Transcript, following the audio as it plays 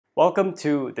Welcome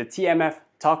to the TMF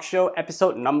Talkshow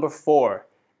episode number 4.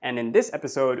 And in this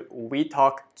episode, we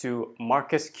talk to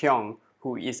Marcus Keong,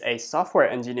 who is a software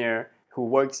engineer who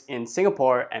works in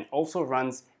Singapore and also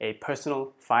runs a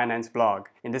personal finance blog.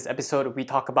 In this episode, we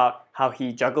talk about how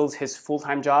he juggles his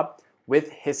full-time job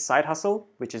with his side hustle,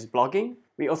 which is blogging.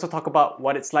 We also talk about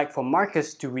what it's like for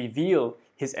Marcus to reveal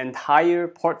his entire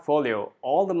portfolio,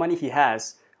 all the money he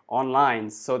has, online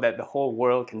so that the whole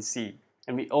world can see.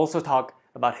 And we also talk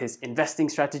about his investing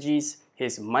strategies,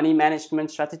 his money management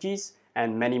strategies,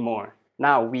 and many more.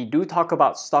 Now, we do talk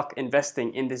about stock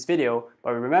investing in this video,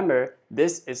 but remember,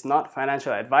 this is not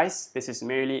financial advice. This is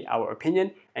merely our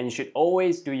opinion, and you should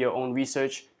always do your own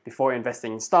research before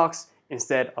investing in stocks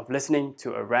instead of listening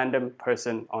to a random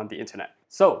person on the internet.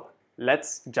 So,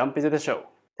 let's jump into the show.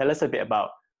 Tell us a bit about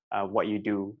what you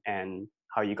do and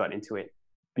how you got into it.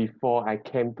 Before I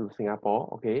came to Singapore,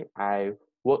 okay, I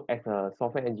worked as a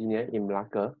software engineer in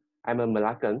Malacca. I'm a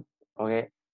Malaccan, okay.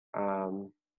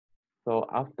 So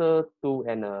after 2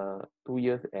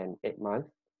 years and 8 months,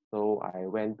 so I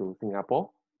went to Singapore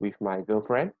with my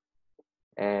girlfriend,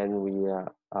 and we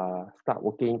start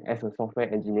working as a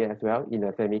software engineer as well in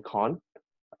a semicon.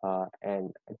 And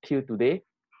until today,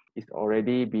 it's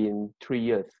already been 3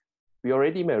 years. We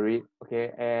already married,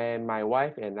 okay, and my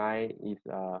wife and I is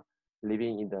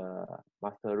living in the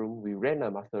master room. We rent a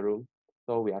master room,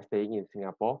 so we are staying in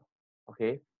Singapore,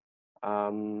 okay.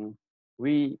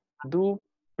 We do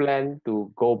plan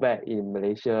to go back in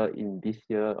Malaysia in this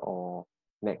year or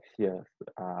next year,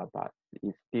 but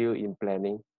it's still in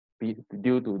planning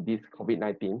due to this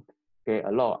COVID-19. Okay,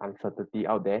 a lot of uncertainty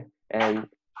out there, and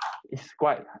it's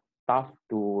quite tough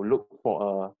to look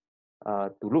for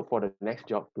the next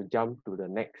job, to jump to the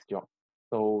next job.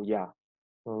 So yeah,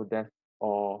 so that's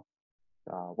all.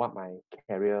 What my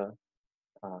career,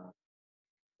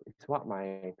 it's what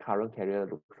my current career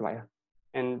looks like.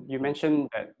 And you mentioned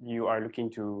that you are looking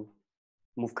to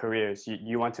move careers.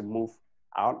 You want to move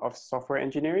out of software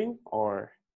engineering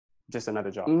or just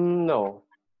another job? No,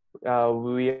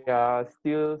 we are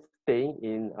still staying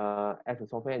in as a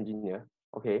software engineer,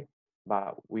 okay,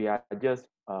 but we are just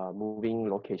moving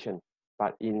location.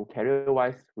 But in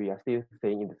career-wise, we are still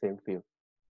staying in the same field.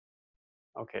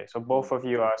 Okay, so both of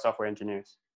you are software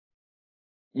engineers.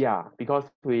 Yeah, because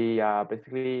we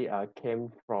basically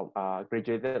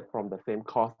graduated from the same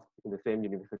course in the same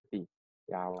university.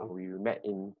 Yeah, we met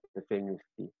in the same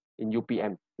university in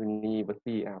UPM,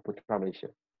 University Putra Malaysia.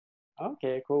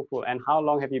 Okay, cool. And how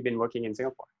long have you been working in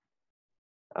Singapore?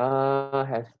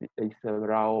 It's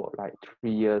around like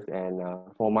 3 years and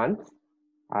 4 months.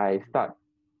 I start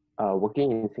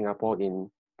working in Singapore in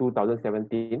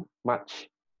 2017 March.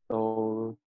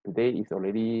 So today is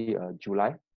already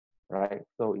July, right?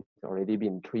 So it's already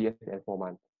been 3 years and 4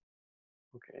 months.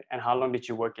 Okay, and how long did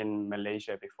you work in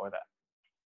Malaysia before that?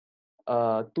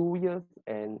 2 years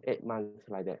and 8 months,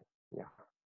 like that. Yeah.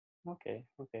 Okay,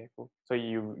 cool. So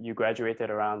you graduated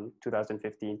around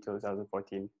 2015,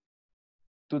 2014?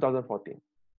 2014.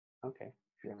 Okay.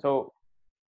 Yeah. So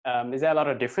is there a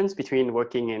lot of difference between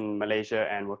working in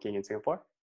Malaysia and working in Singapore?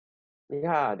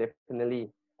 Yeah,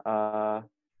 definitely.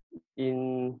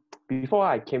 Before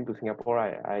I came to Singapore,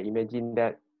 I imagined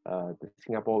that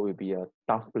Singapore will be a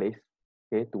tough place,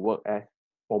 okay, to work as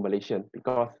for Malaysians,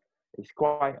 because it's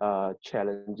quite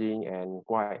challenging and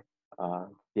quite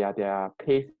their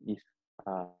pace is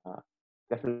uh,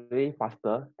 definitely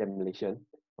faster than Malaysian.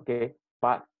 Okay,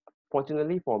 but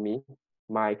fortunately for me,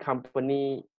 my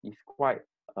company is quite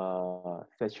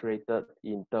saturated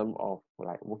in terms of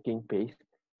like working pace.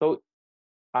 So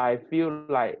I feel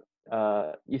like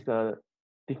it's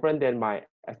different than my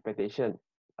expectation.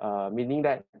 Meaning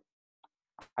that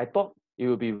I thought it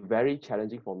would be very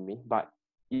challenging for me, but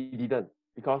it didn't,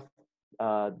 because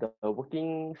the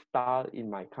working style in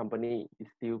my company is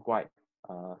still quite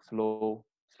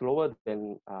slower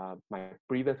than my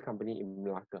previous company in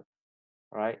Malacca.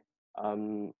 All right.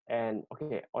 And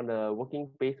okay, on the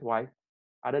working pace wise,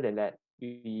 other than that,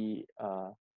 we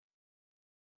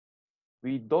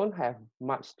don't have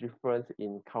much difference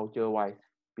in culture wise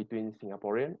between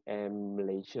Singaporean and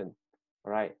Malaysian,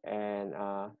 right? And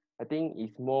I think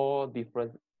it's more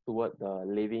different toward the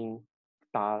living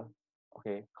style,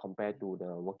 okay, compared to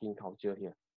the working culture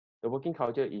here. The working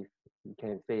culture is, you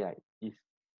can say, like, is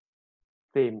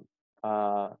same,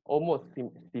 almost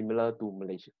similar to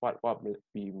Malaysia, what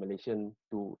we Malaysian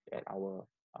do at our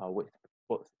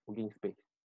working space.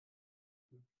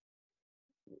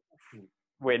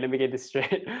 Wait, let me get this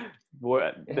straight.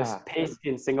 The pace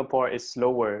in Singapore is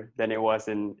slower than it was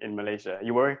in Malaysia.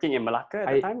 You were working in Malacca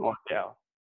at the time, or KL?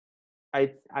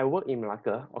 I work in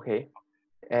Malacca, okay,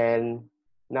 and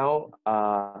now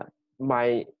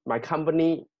my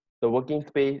company, the working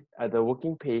space, the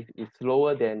working pace is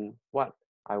slower than what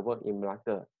I work in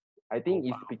Malacca. I Oh, think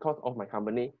it's wow. because of my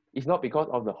company. It's not because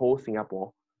of the whole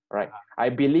Singapore, right? I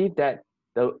believe that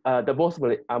most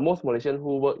Malaysian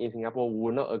who work in Singapore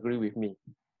will not agree with me.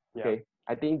 Yeah. Okay,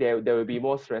 I think they will be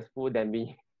more stressful than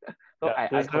me. So Yeah. I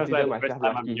This is like consider the myself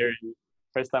lucky.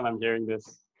 first time I'm hearing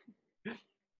this.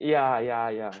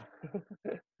 Yeah.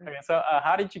 Okay, so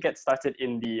how did you get started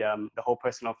in the whole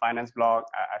personal finance blog?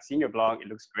 I've seen your blog; it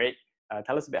looks great.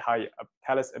 Tell us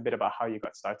a bit about how you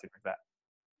got started with that.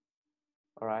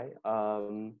 All right.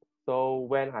 So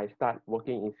when I start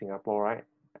working in Singapore, right,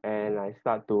 and I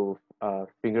start to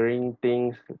figuring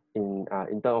things in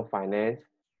terms of finance,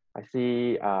 I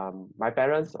see my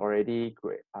parents already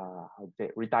how to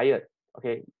say, retired.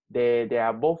 Okay, they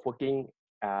are both working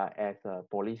as a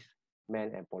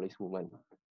policeman and policewoman.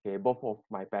 Okay, both of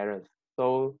my parents.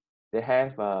 So they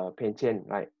have a pension,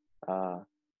 right? Uh,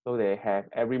 so they have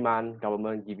every month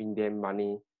government giving them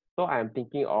money. So I'm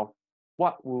thinking of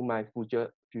what will my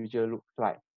future look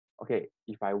like? Okay,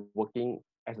 if I working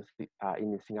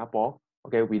in Singapore,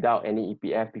 okay, without any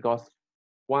EPF, because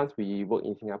once we work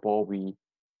in Singapore, we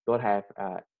don't have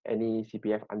any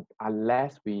CPF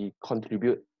unless we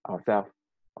contribute ourselves,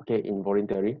 okay, in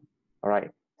voluntary. All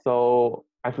right. So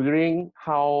I'm figuring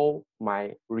how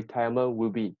my retirement will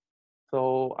be.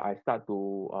 So I start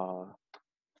to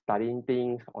studying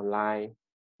things online.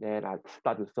 Then I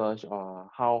start to search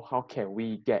how can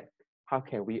we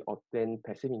obtain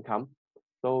passive income.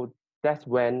 So that's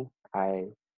when I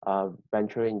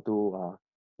venture into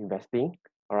investing.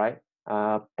 All right.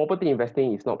 Property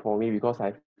investing is not for me because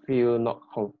I feel not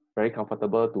very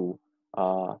comfortable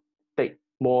to take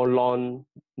more loan,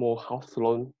 more house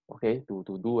loan, okay, to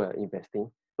do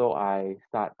investing. So I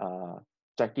start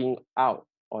checking out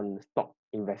on stock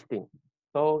investing.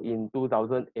 So in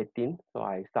 2018, so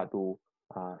I start to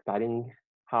studying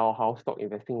how stock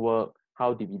investing work,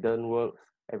 how dividend works,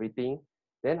 everything.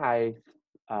 Then I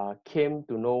came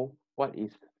to know what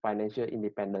is financial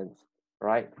independence,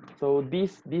 right? So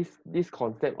this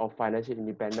concept of financial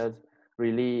independence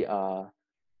really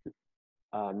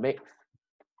makes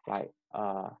like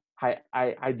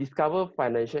I discover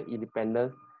financial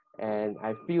independence, and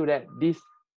I feel that this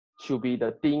should be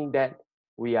the thing that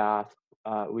we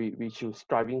should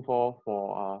striving for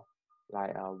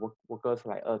workers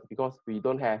like us, because we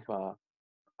don't have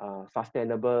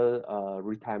sustainable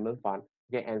retirement fund.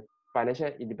 Okay, and financial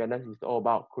independence is all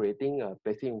about creating a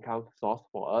basic income source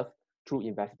for us through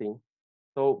investing.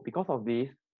 So because of this,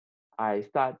 I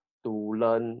start to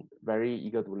learn, very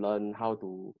eager to learn how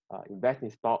to invest in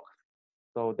stocks.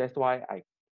 So that's why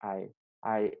I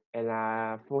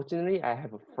fortunately I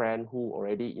have a friend who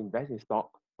already invests in stock,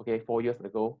 okay, 4 years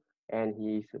ago, and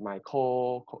he's my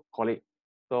colleague.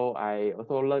 So I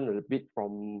also learned a bit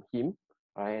from him,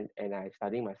 right? And I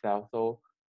studying myself.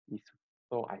 It's,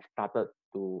 so I started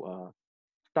to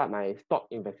start my stock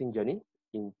investing journey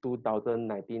in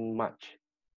 2019 March.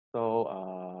 So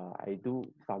I do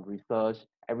some research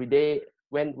every day.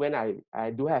 When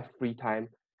I do have free time,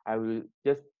 I will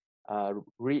just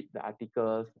read the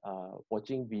articles,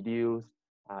 watching videos,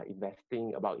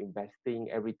 investing,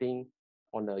 everything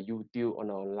on the YouTube, on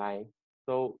the online.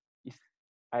 So it's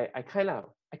I kind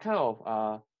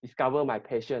of discover my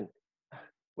passion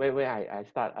when I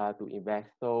start to invest.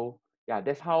 So yeah,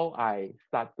 that's how I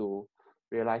start to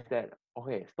realize that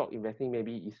okay, stock investing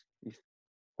maybe is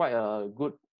quite a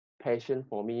good passion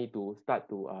for me to start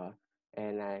to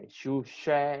and I should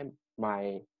share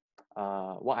my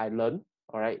what I learned,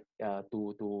 all right,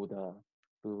 to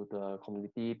the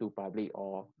community, to public,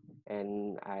 or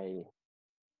and I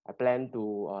plan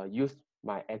to use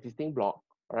my existing blog,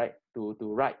 all right, to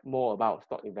write more about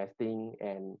stock investing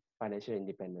and financial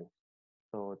independence.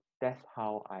 So that's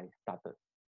how I started.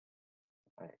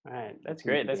 Right. All right, that's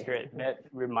Till great. That's today. great. That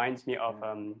reminds me of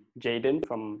Jaden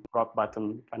from Rock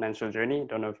Bottom Financial Journey.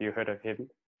 Don't know if you heard of him.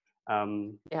 But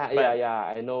Yeah. I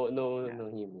yeah. know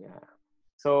him. Yeah.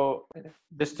 So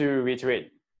just to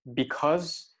reiterate,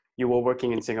 because you were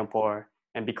working in Singapore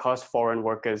and because foreign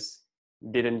workers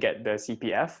didn't get the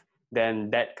CPF,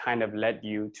 then that kind of led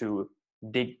you to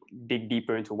dig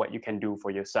deeper into what you can do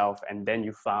for yourself, and then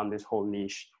you found this whole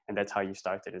niche, and that's how you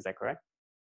started. Is that correct?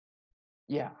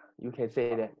 Yeah, you can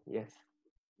say that. Yes.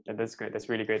 Yeah, that's good. That's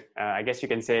really good. I guess you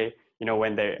can say,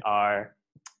 when there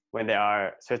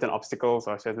are certain obstacles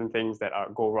or certain things that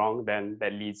go wrong, then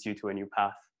that leads you to a new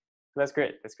path. That's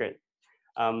great. That's great.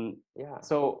 Yeah.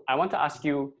 So I want to ask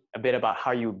you a bit about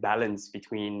how you balance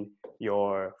between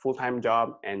your full-time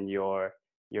job and your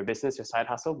business, your side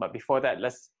hustle. But before that,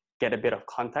 let's get a bit of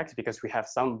context, because we have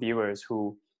some viewers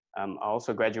who are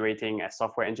also graduating as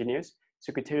software engineers.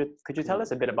 So could you tell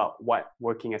us a bit about what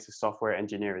working as a software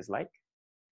engineer is like?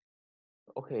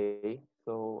 Okay,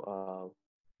 so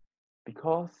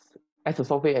because as a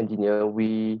software engineer,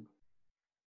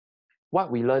 what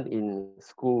we learn in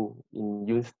school, in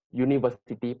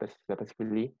university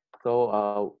specifically,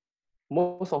 so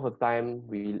most of the time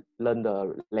we learn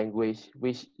the language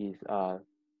which is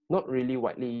not really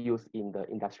widely used in the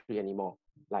industry anymore,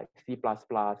 like C++,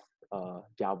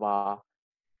 Java.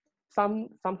 Some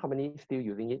companies still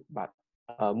using it, but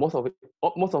most of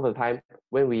the time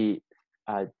when we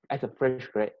as a fresh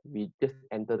grad, we just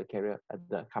enter the career at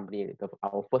the company,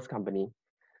 our first company,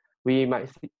 we might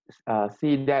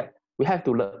see that we have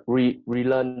to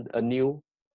relearn a new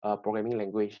programming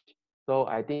language. So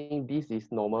I think this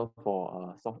is normal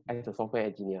for as a software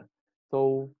engineer.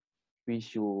 So we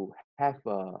should have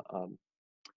how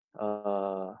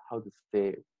to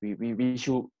say, we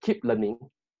should keep learning.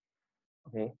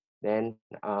 Okay, then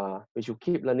we should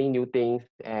keep learning new things,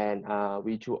 and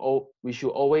we should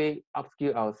always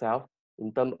upskill ourselves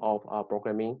in terms of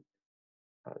programming.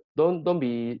 Don't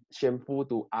be shameful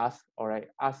to ask, all right,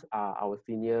 ask our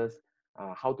seniors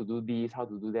how to do this, how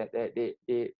to do that.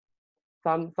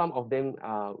 Some of them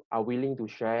are willing to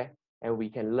share, and we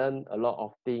can learn a lot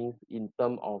of things in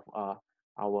terms of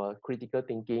our critical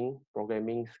thinking,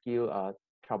 programming skill,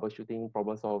 troubleshooting,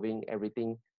 problem solving,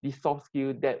 everything. These soft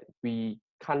skills that we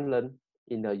can't learn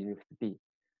in the university.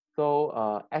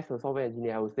 So as a software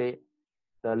engineer, I would say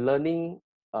the learning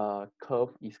curve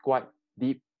is quite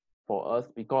deep for us,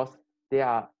 because they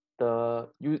are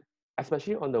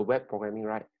especially on the web programming,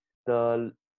 right?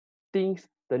 The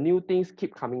new things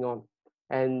keep coming on,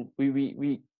 and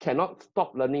we cannot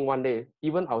stop learning one day.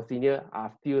 Even our senior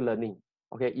are still learning.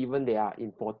 Okay, even they are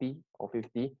in 40 or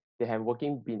 50, they have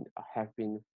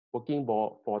been working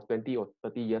for 20 or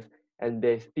 30 years, and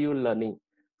they're still learning.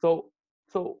 So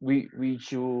we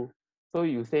should, so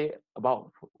you say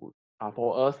about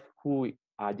for us who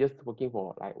are just working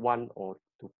for like 1 or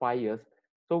 5 years,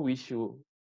 so we should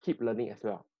keep learning as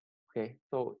well. Okay,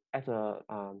 so as a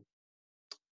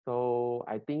so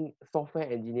I think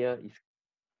software engineer is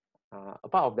a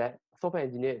part of that. Software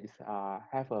engineer is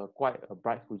have a quite a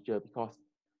bright future, because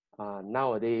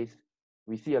nowadays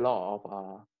we see a lot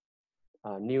of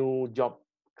new job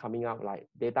coming up, like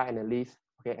data analyst,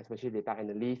 okay, especially data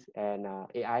analyst and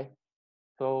AI.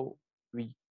 So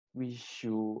we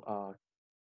should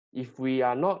if we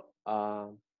are not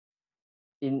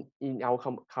in our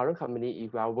current company,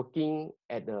 if we are working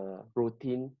at the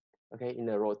routine, okay, in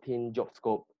the routine job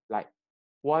scope, like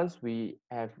once we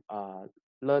have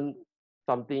learned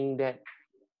something that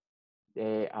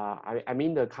I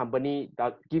mean the company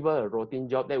that give us a routine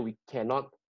job that we cannot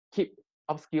keep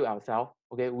upskill ourselves,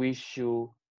 okay, we should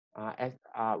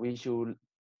we should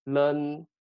learn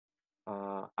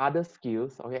other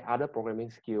skills, okay, other programming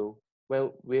skill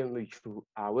when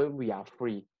we are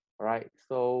free, right?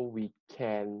 So we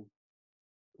can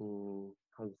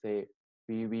how to say,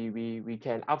 we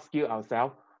can upskill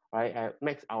ourselves, right, and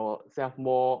makes ourselves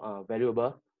more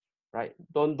valuable, right?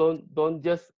 Don't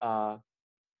just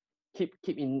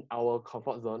keep in our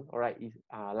comfort zone, all right? Is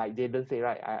like Jaden say,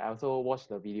 right? I also watched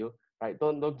the video, right?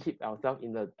 Don't keep ourselves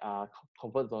in the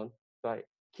comfort zone, right?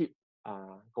 Keep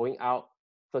going out,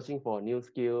 searching for new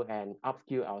skill and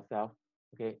upskill ourselves.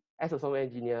 Okay, as a software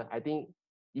engineer, I think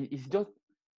it's just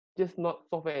not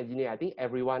software engineer. I think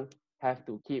everyone have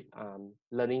to keep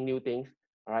learning new things,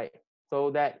 all right, so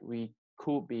that we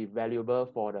could be valuable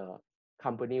for the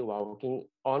company we are working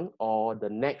on, or the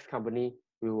next company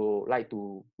we would like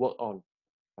to work on,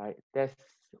 right? That's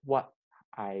what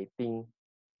I think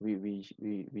we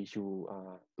should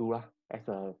do lah,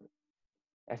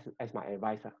 as my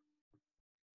advice.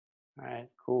 All right,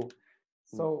 cool.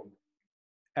 So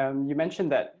you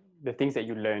mentioned that the things that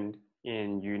you learned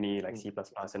in uni, like C++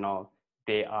 and all,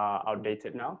 they are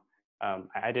outdated now.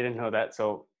 I didn't know that.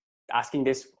 So asking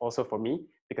this also for me,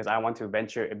 because I want to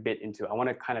venture a bit into, I want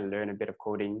to kind of learn a bit of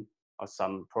coding or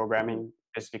some programming,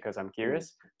 just because I'm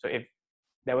curious. So if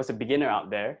there was a beginner out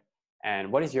there,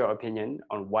 and what is your opinion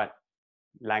on what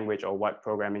language or what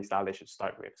programming style they should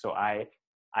start with? So I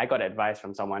got advice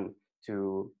from someone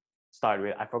to start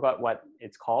with, I forgot what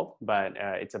it's called, but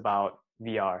it's about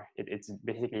VR. It's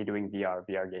basically doing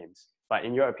VR games. But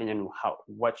in your opinion,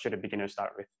 what should a beginner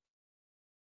start with?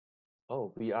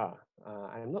 Oh, VR.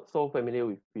 I'm not so familiar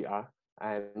with VR.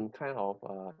 I'm kind of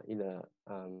in the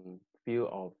field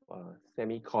of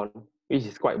semicon, which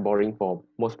is quite boring for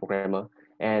most programmer.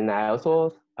 And I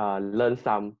also learned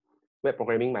some web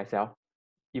programming myself.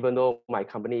 even though my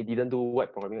company didn't do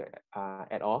web programming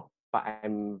at all, but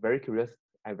I'm very curious.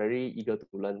 I'm very eager to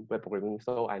learn web programming,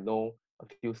 so I know a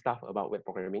few stuff about web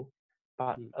programming.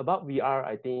 But Mm. about VR,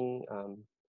 I think I'm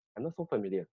not so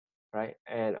familiar, right?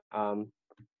 And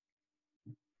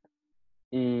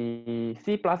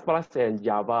C++ and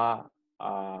Java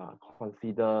are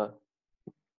considered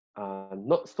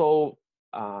not so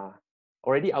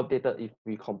already outdated if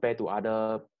we compare to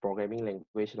other programming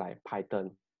language like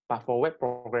Python. But for web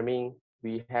programming,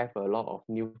 we have a lot of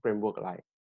new framework like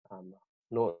um,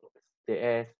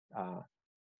 Node.js.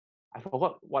 I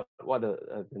forgot what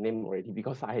the name already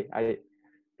because I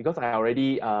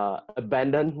already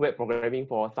abandoned web programming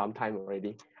for some time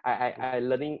already. I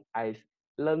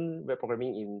learned web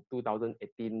programming in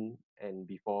 2018 and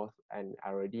before, and I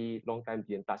already long time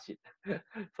didn't touch it.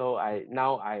 So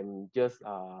I'm just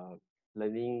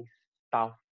learning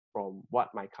stuff from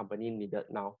what my company needed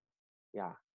now.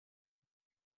 Yeah.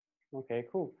 Okay,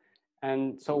 cool.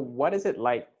 And so, what is it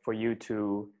like for you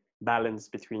to balance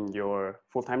between your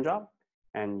full-time job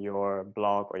and your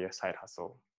blog or your side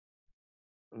hustle?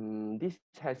 This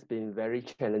has been very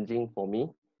challenging for me.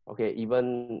 Okay,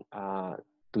 even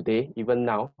today, even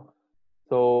now.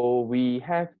 So we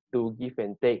have to give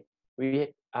and take.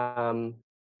 We how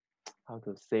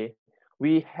to say,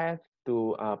 we have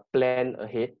to plan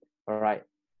ahead. All right.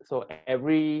 So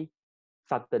every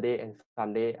Saturday and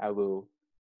Sunday, I will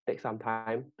take some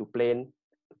time to plan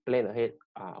ahead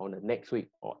on the next week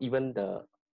or even the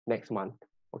next month.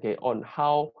 Okay, on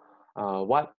how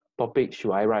what topic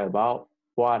should I write about,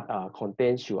 what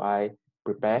content should I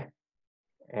prepare,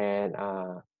 and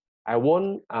I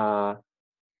won't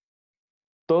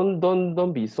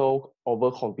don't be so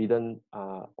overconfident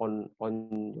on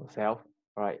yourself,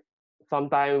 right?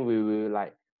 Sometimes we will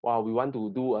like, wow, we want to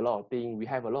do a lot of things, we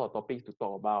have a lot of topics to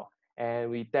talk about, and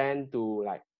we tend to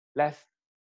like, let's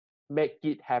make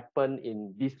it happen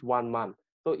in this 1 month.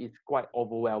 So it's quite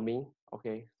overwhelming.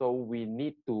 Okay, so we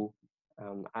need to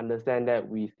understand that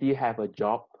we still have a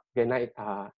job. Okay,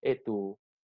 8 to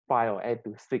 5 or 8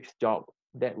 to 6 job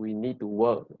that we need to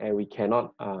work, and we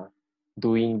cannot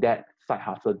doing that side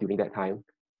hustle during that time.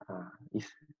 Is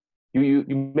you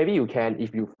maybe you can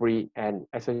if you free, and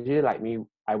especially like me,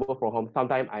 I work from home.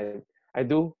 Sometimes I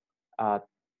do uh,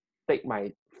 take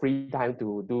my free time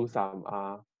to do some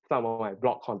of my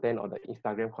blog content or the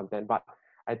Instagram content. But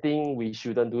I think we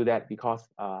shouldn't do that because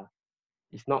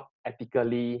it's not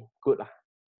ethically good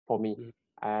for me.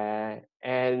 Mm.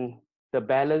 And the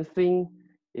balancing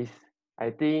is,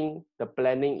 I think the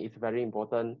planning is very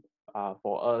important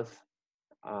for us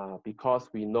because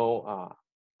we know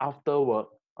after work,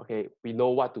 okay, we know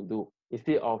what to do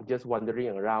instead of just wandering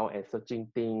around and searching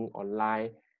things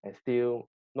online and still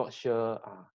not sure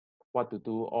what to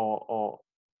do, or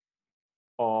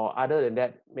other than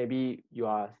that, maybe you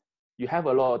have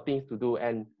a lot of things to do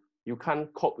and you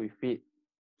can't cope with it,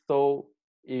 so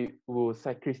it will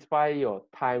sacrifice your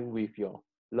time with your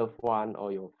loved one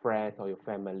or your friends or your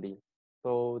family,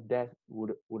 so that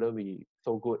wouldn't be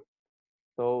so good.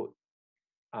 So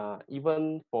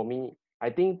even for me, I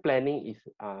think planning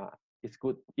is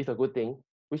good. It's a good thing,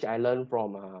 which I learned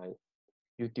from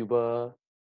YouTuber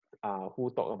who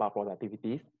talk about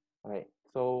productivities. Right.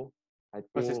 So I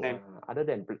What's his think name? other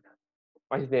than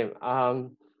what's his name?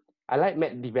 I like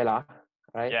Matt Divella.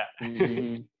 Right.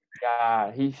 Yeah.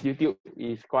 Yeah, his YouTube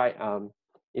is quite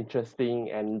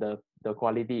interesting, and the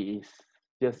quality is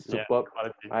just Yeah, superb.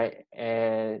 quality. Right.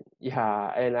 And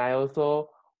yeah, and I also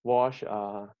watch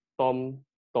Tom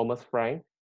Thomas Frank.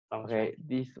 Sounds right. Okay,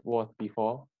 this was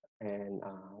before, and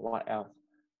what else?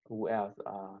 Who else?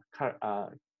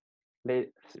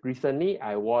 Late, recently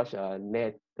I watched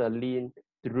Nathalie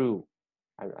Drew.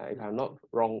 If I'm not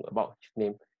wrong about his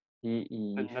name, he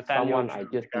is Nathaniel someone I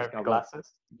Drew, the just guy with the discovered.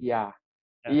 glasses. Yeah,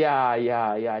 Yeah.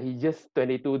 yeah. He just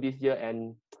 22 this year,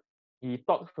 and he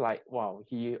talks like, wow,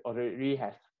 he already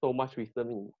has so much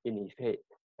wisdom in his head.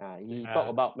 He talk Yeah.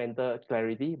 about mental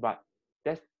clarity, but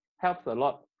that helps a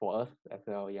lot for us as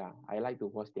well. Yeah, I like to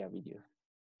watch their videos.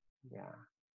 Yeah.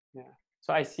 Yeah.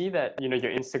 So I see that,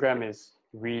 your Instagram is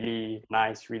really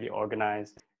nice, really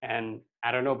organized. And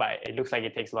I don't know, but it looks like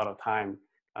it takes a lot of time.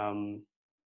 Um,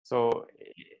 so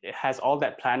has all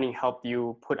that planning helped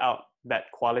you put out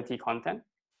that quality content?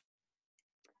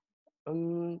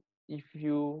 Um, if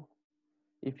you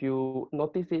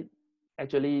notice it,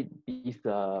 actually is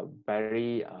a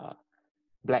very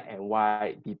black and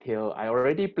white detail. I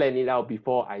already planned it out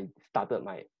before I started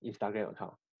my Instagram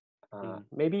account. Mm.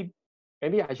 Maybe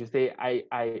I should say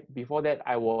I before that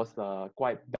I was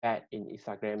quite bad in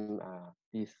Instagram,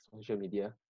 this social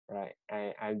media, right?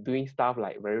 I'm doing stuff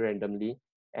like very randomly.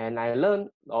 And I learned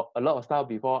a lot of stuff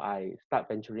before I start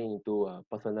venturing into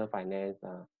personal finance.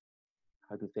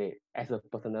 How to say, as a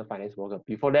personal finance blogger.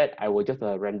 Before that, I was just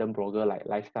a random blogger, like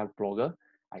lifestyle blogger.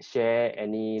 I share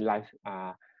any life,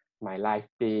 my life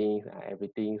things,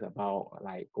 everything about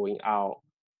like going out,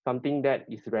 something that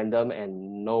is random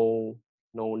and no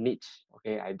niche.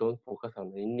 Okay, I don't focus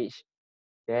on any niche.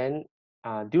 Then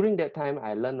during that time,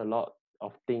 I learned a lot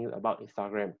of things about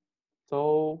Instagram.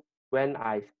 So when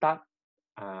I start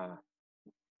uh,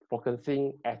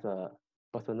 focusing as a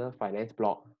personal finance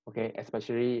blog, okay,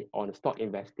 especially on stock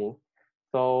investing.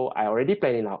 So I already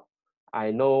planning out.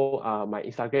 I know my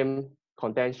Instagram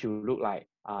content should look like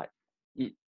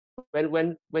it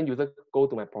when users go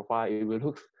to my profile, it will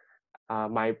look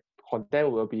my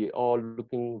content will be all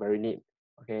looking very neat.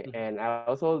 Okay, and I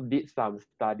also did some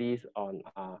studies on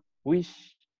which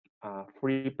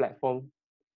free platform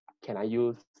can I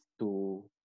use to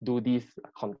do this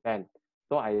content.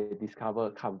 So I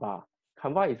discovered Canva.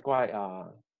 Canva is quite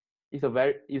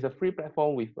it's a free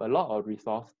platform with a lot of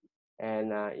resource,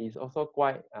 and it's also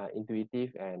quite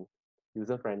intuitive and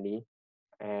user friendly.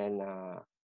 And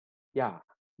yeah,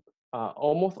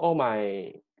 almost all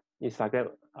my Instagram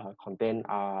content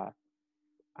are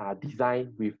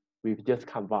designed with just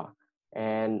Canva.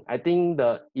 And I think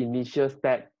the initial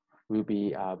step will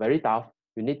be very tough.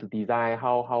 You need to design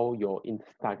how your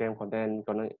Instagram content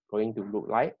going to look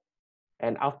like.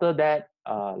 And after that,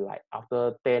 like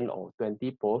after 10 or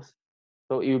 20 posts,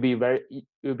 so it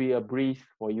will be a breeze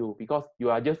for you because you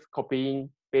are just copying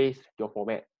paste your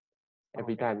format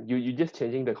every Okay. time. You just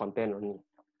changing the content only,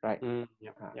 right?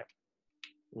 Yeah. Uh, Yeah.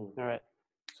 mm, All right.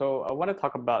 So I want to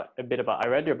talk about a bit about. I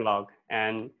read your blog,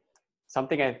 and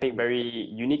something I think mm, very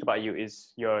unique about you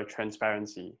is your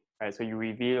transparency, right? So you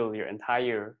reveal your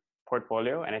entire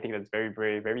portfolio, and I think that's very,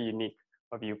 very, very unique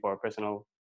of you for a personal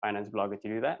finance blogger to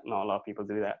do that. Not a lot of people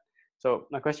do that. So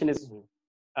my question is, mm.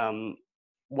 um,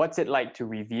 what's it like to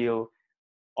reveal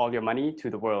all your money to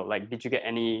the world? Like, did you get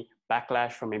any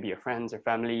backlash from maybe your friends or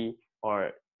family?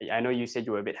 Or I know you said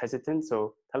you were a bit hesitant.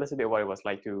 So tell us a bit what it was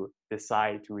like to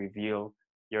decide to reveal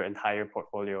your entire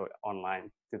portfolio online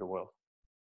to the world.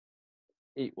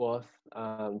 It was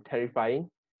terrifying,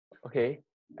 okay,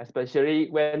 especially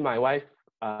when my wife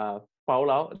found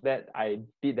out that I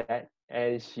did that,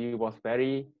 and she was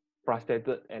very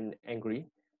frustrated and angry,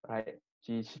 right?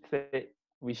 She said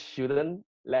we shouldn't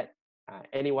let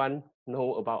anyone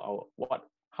know about our what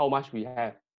how much we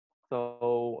have.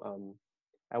 So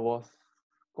I was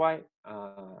quite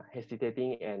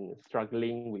hesitating and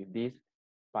struggling with this,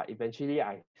 but eventually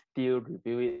I still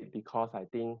review it because I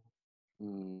think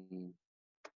um,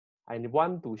 I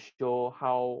want to show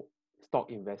how stock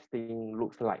investing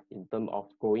looks like in terms of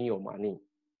growing your money,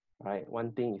 right?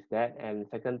 One thing is that, and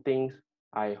second things,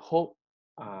 I hope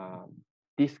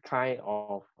this kind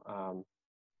of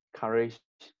courage,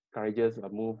 courageous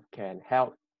move can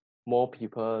help more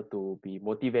people to be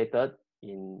motivated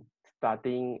in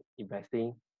starting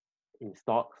investing in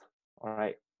stocks. All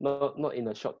right, not in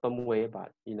a short term way,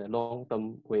 but in a long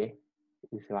term way.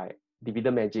 It's like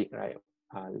dividend magic, right?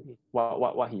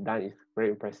 What he done is very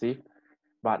impressive,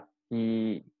 but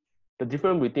the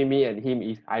difference between me and him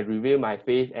is I reveal my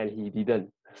face and he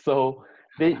didn't. So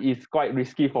this is quite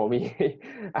risky for me.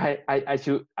 I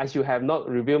should have not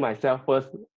revealed myself first,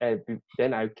 and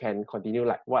then I can continue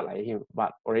like him.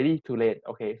 But already too late.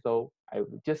 Okay, so I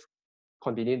will just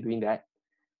continue doing that.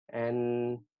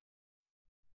 And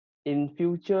in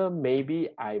future, maybe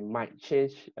I might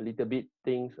change a little bit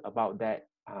things about that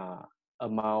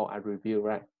amount I review,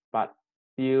 right? But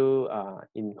still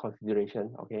in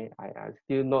consideration. Okay, I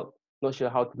still not sure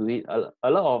how to do it. A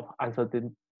lot of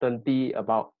uncertainty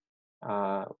about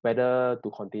whether to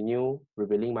continue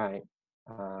revealing my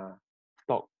uh,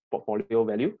 stock portfolio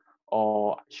value,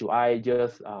 or should I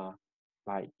just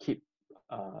like keep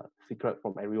secret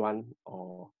from everyone,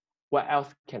 or what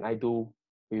else can I do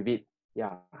with it?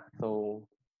 Yeah, so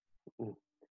mm,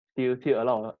 still a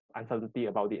lot of uncertainty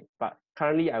about it, but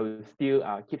currently I will still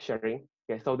keep sharing,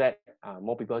 okay, so that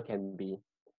more people can be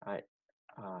uh,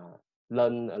 uh,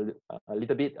 learn a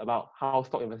little bit about how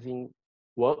stock investing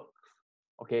works.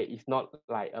 Okay, it's not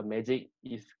like a magic,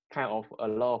 it's kind of a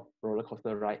lot of roller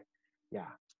coaster ride. Yeah.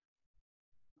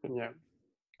 Yeah.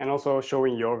 And also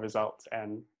showing your results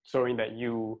and showing that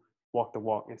you walk the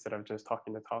walk instead of just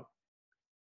talking the talk.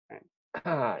 Right?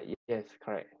 Yes,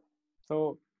 correct.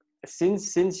 So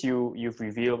since you've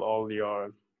revealed all your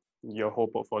whole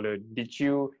portfolio, did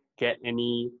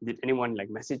anyone like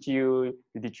message you?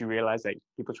 Did you realize like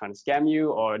people trying to scam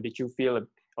you, or did you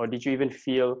even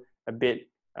feel a bit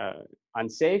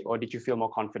unsafe, or did you feel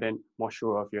more confident, more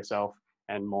sure of yourself,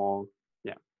 and more,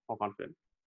 yeah? more confident?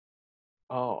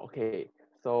 Oh, okay.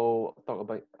 So talk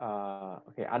about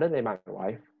okay, other than my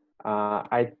wife,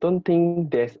 I don't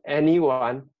think there's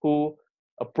anyone who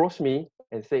approached me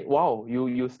and say, "Wow,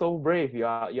 you so brave. You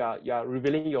are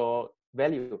revealing your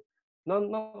value."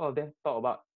 None of them talk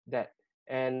about that.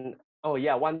 And oh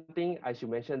yeah, one thing I should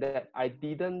mention that I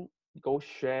didn't go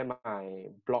share my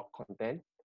blog content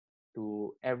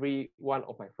to every one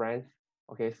of my friends.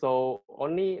 Okay, so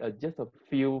only just a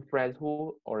few friends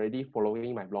who already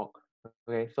following my blog.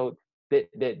 Okay, so they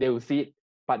will see it,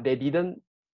 but they didn't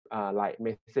like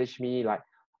message me like,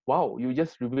 wow, you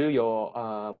just reveal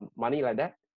your money like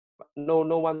that. No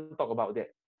one talk about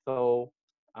that. So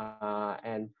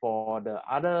and for the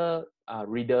other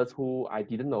readers who I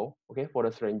didn't know, okay, for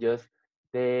the strangers,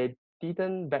 they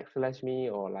didn't backslash me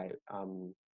or like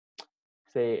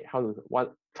say how to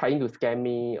what trying to scam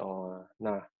me or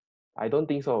nah. I don't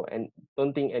think so, and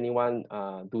don't think anyone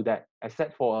do that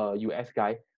except for a US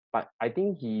guy. But I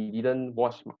think he didn't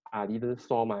didn't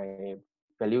saw my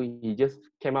value. He just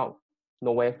came out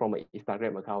nowhere from an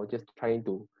Instagram account, just trying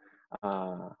to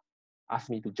uh, ask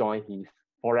me to join his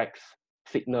forex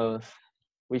signals,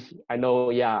 which I know.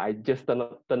 Yeah, I just turn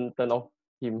off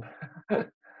him.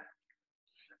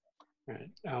 Right.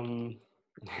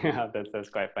 Yeah, that's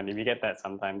quite funny. We get that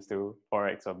sometimes too,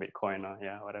 forex or Bitcoin or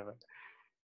yeah, whatever.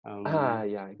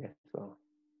 Yeah, I guess so.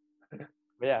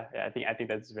 But yeah, I think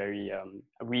that's very.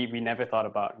 We never thought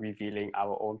about revealing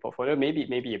our own portfolio. Maybe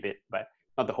a bit, but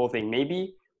not the whole thing.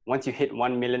 Maybe once you hit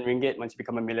 1 million ringgit, once you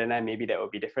become a millionaire, maybe that will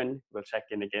be different. We'll check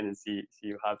in again and see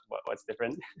how what's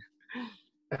different.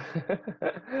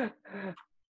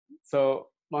 So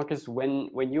Marcus,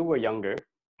 when you were younger,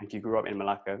 and you grew up in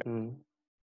Malacca, Mm.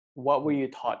 what were you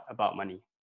taught about money?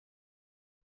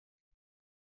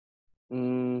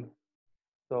 Mm,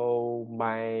 so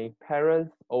my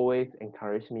parents always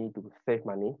encourage me to save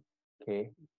money.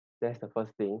 Okay, that's the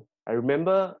first thing. I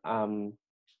remember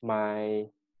my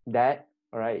dad,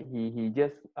 all right, he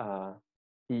just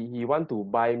he want to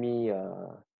buy me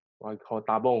what you call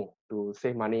tabong to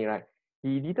save money, right?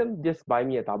 He didn't just buy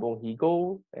me a tabong. He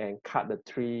go and cut the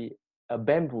tree, a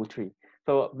bamboo tree.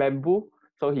 So bamboo,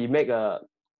 so he make a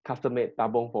custom made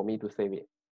tabong for me to save it.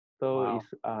 So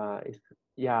Wow. it's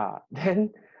yeah. Then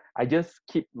I just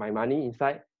keep my money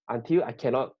inside until I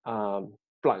cannot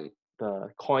plug the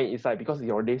coin inside because it's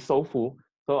already so full.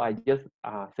 So I just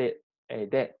said, hey,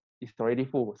 that is already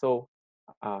full. So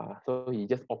he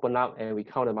just open up and we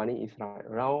count the money. It's like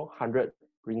around 100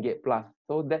 ringgit plus.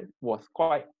 So that was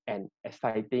quite an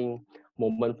exciting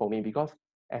moment for me because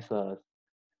as a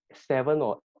 7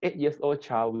 or 8 years old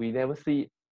child, we never see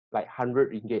like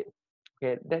 100 ringgit.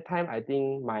 Okay, that time I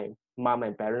think my mom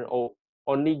and parents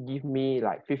only give me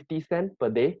like 50 cents per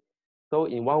day. So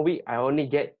in 1 week, I only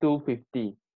get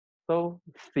 250. So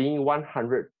seeing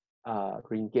 100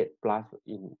 ringgit plus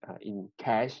in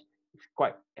cash is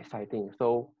quite exciting.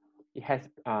 So it has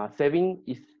saving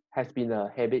is has been a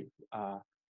habit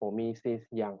for me since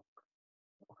young.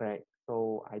 Okay,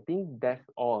 so I think that's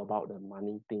all about the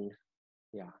money things.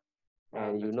 Yeah, Wow,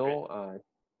 and that's great.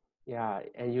 yeah,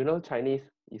 and Chinese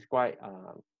is quite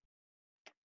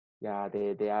yeah,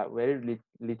 they are very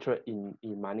literate in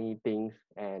money things,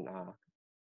 and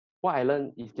what I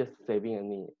learned is just saving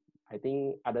only. I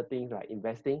think other things like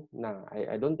investing, nah,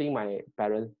 I don't think my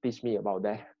parents teach me about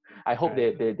that. I hope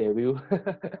Right. they will.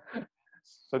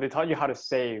 So they taught you how to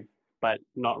save, but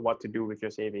not what to do with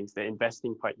your savings. The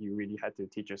investing part you really had to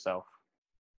teach yourself.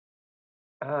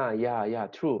 Yeah,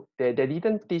 true. They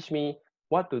didn't teach me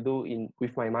what to do in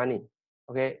with my money.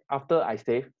 Okay, after I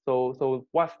save, so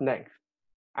what's next?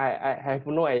 I have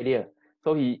no idea.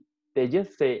 So they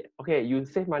just say, okay, you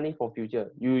save money for future.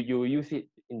 You use it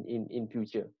in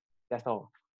future. That's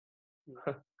all.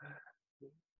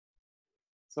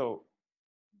 So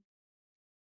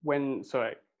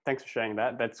thanks for sharing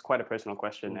that. That's quite a personal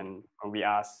question, Mm. and when we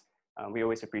ask, we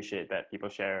always appreciate that people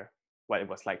share what it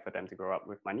was like for them to grow up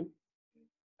with money.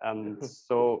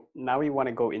 So now we want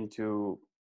to go into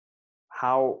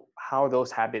how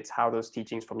those habits, how those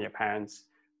teachings from your parents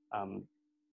um,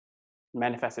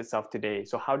 manifest itself today.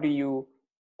 So how do you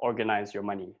organize your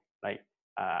money? Like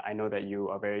I know that you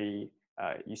are very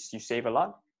you save a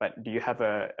lot, but do you have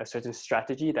a certain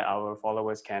strategy that our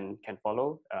followers can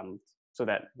follow so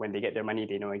that when they get their money,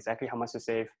 they know exactly how much to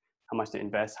save, how much to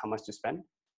invest, how much to spend?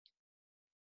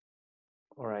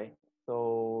 All right.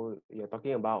 So you're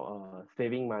talking about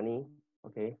saving money.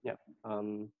 Okay. Yeah.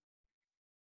 Um,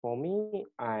 for me,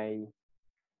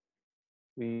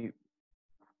 we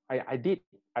I did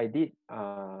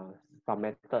some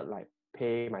method like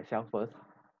pay myself first,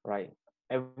 right?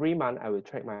 Every month I will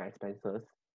track my expenses.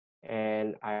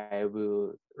 and I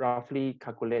will roughly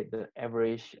calculate the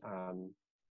average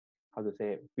how to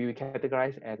say, we will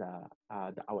categorize as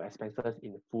our expenses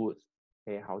in foods,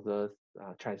 okay, houses,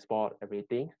 transport,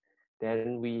 everything.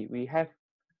 Then we have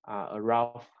a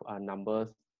rough numbers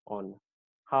on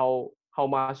how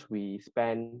much we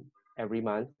spend every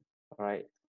month, all right?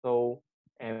 So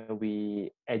and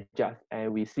we adjust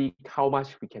and we see how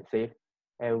much we can save,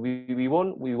 and we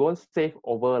won't save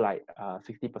over like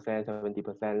 60%,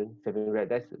 70% saving rate.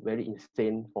 That's very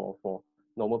insane for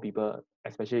normal people,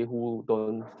 especially who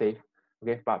don't save.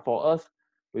 Okay, but for us,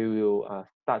 we will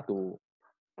start to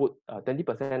put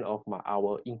 20% of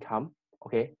our income,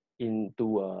 okay,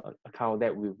 into a account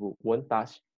that we won't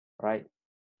touch, right?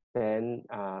 Then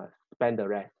spend the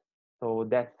rest. So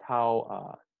that's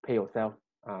how pay yourself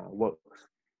works.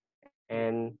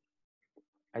 And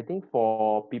I think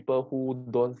for people who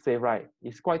don't save, right,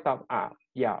 it's quite tough.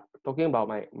 Yeah, talking about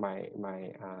my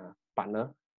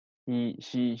partner,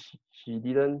 she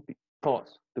didn't thought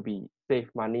to be save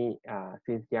money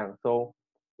since young, so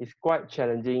it's quite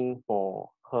challenging for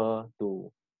her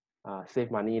to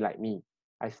save money like me.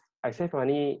 I save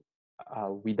money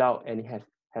without any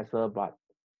hassle, but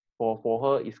for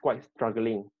her it's quite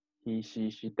struggling.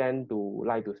 She tend to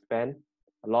like to spend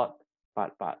a lot,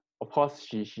 but of course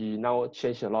she now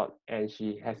changed a lot and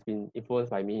she has been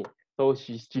influenced by me. So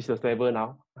she's a saver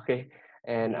now. Okay,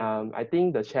 and I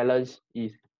think the challenge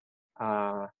is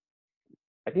uh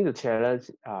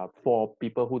for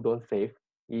people who don't save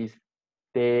is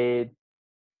they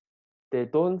they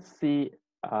don't see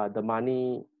the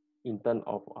money in terms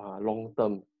of long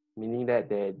term, meaning that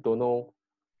they don't know,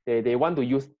 they want to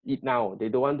use it now. They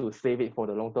don't want to save it for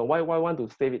the long term. Why want to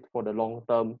save it for the long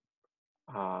term?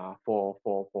 For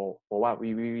what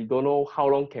we don't know how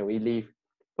long can we live,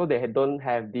 so they don't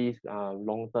have this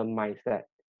long term mindset,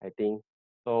 I think.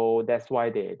 So that's why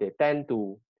they tend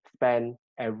to spend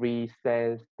every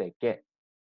cent they get.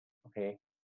 Okay,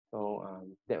 so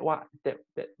that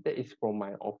is from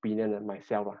my opinion and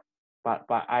myself. But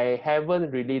I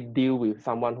haven't really deal with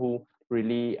someone who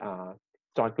really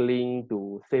struggling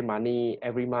to save money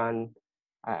every month.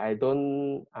 I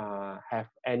don't have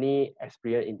any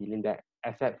experience in dealing that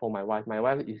except for my wife. My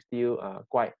wife is still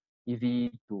quite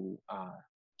easy to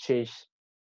change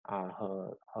her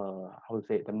how to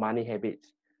say the money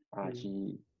habits.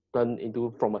 She turned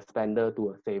into from a spender to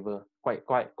a saver quite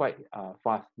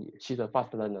fast. She's a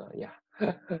fast learner. Yeah.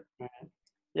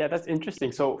 Yeah, that's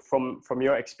interesting. So from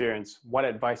your experience, what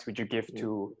advice would you give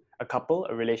to a couple,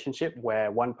 a relationship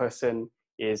where one person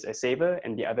is a saver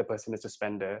and the other person is a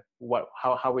spender?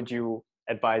 How would you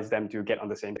advise them to get on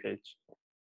the same page?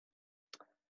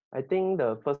 I think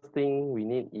the first thing we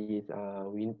need is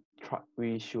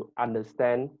we should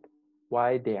understand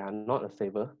why they are not a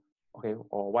saver, okay,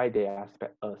 or why they are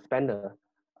a spender.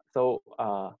 So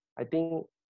I think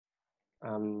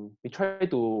we try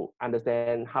to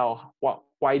understand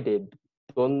why they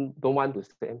don't want to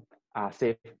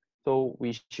save. So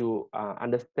we should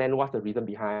understand what's the reason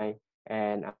behind,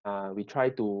 and we try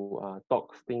to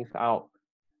talk things out.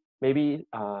 Maybe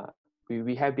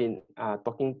we have been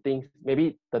talking things.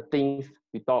 Maybe the things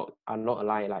we talk are not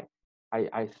aligned. Like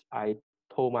I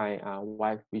told my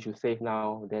wife we should save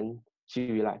now. Then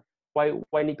she will like,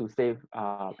 why need to save?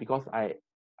 Because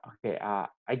okay.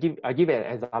 I give an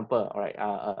example. All right.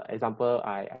 Example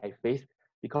I faced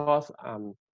because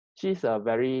she's a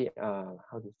very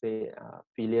how to say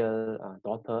filial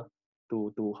daughter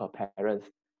to her parents.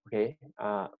 Okay.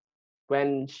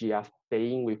 When she are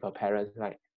staying with her parents,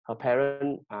 like her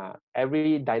parent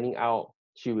every dining out,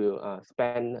 she will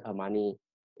spend her money.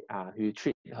 Will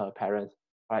treat her parents,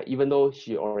 right? Even though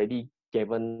she already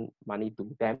given money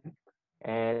to them,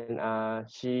 and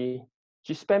she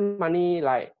spend money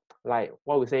like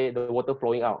what we say the water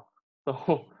flowing out.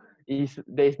 So is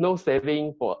there's no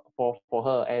saving for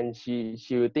her, and she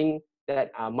will think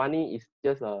that money is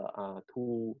just a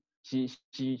tool. She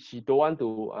don't want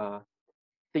to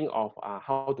think of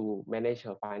how to manage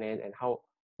her finance and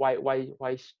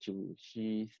why should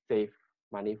she save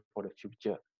money for the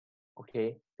future.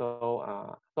 Okay, so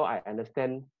I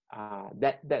understand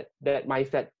that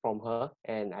mindset from her,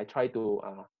 and I try to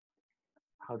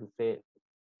how to say it,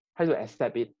 try to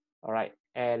accept it. All right,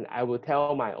 and I will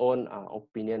tell my own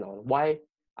opinion on why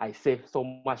I save so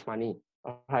much money.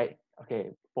 All right,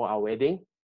 okay, for our wedding,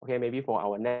 okay, maybe for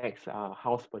our next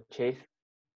house purchase.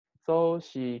 So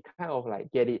she kind of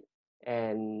like get it,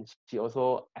 and she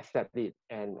also accept it,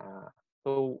 and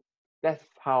so that's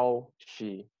how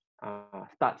she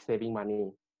start saving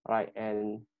money, right?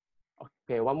 And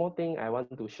okay, one more thing I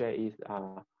want to share is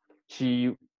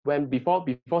she when before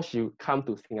she come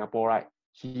to Singapore, right?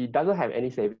 she doesn't have any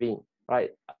saving,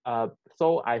 right?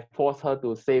 So I forced her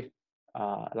to save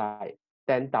like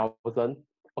 10,000.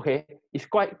 Okay, it's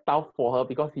quite tough for her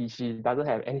because she doesn't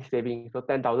have any savings. So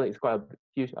 10,000 is quite a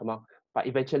huge amount. But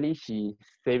eventually she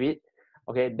save it.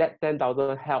 Okay, that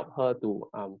 10,000 helped her to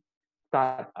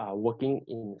start working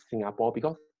in Singapore,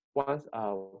 because once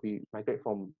we migrate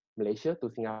from Malaysia to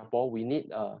Singapore, we need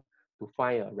to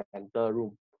find a rental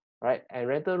room, right? And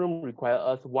rental room require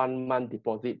us 1 month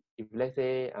deposit. If let's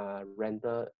say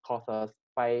rental costs us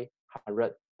 $500,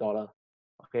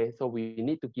 okay, so we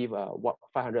need to give what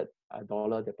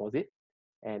 $500 deposit,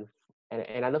 and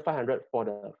another 500 for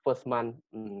the first month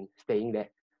staying there.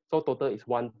 So total is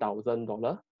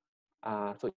 $1,000.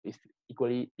 So it's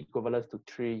equivalent to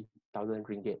 3,000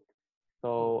 ringgit.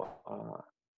 So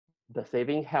the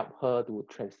saving helped her to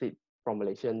transit from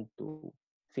Malaysian to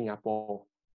Singapore.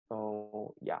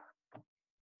 So yeah.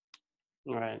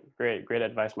 All right, great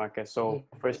advice, Marcus. So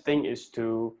first thing is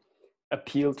to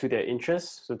appeal to their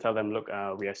interests. So tell them, look,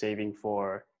 we are saving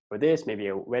for this, maybe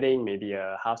a wedding, maybe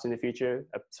a house in the future,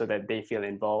 so that they feel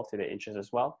involved to their interests as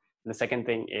well. And the second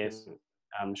thing is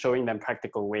showing them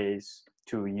practical ways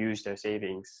to use their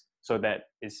savings, so that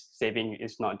saving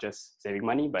is not just saving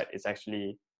money, but it's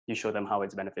actually you show them how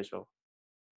it's beneficial.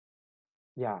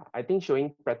 Yeah, I think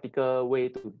showing practical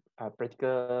ways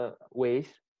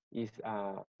is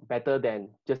better than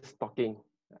just talking.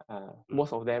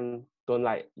 Most of them don't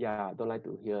like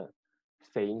to hear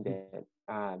saying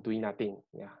that doing nothing.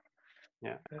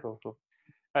 Yeah, cool. All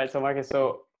right, so Marcus,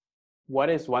 so what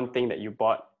is one thing that you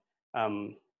bought?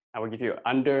 I will give you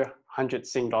under 100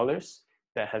 Sing dollars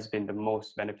that has been the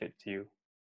most benefit to you.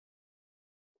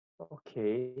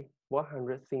 Okay,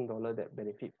 100 Sing dollar that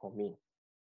benefit for me.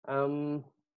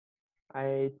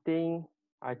 I think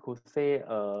I could say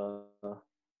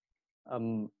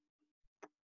um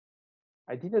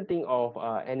I didn't think of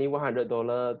any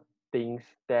 $100 things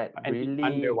that Anything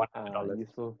under really $100.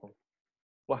 useful for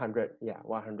 100. Yeah,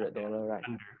 $100, right?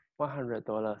 Under.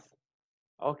 $100.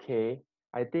 Okay,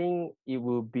 I think it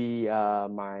will be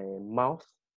my mouse.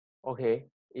 Okay,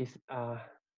 it's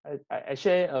I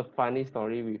share a funny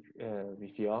story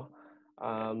with you all.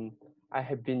 Um, I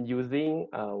have been using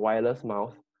a wireless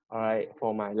mouse, all right,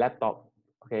 for my laptop.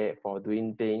 Okay, for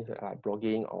doing things like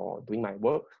blogging or doing my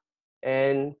work,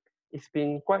 and it's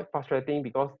been quite frustrating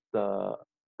because the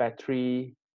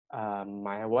battery,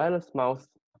 my wireless mouse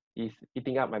is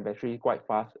eating up my battery quite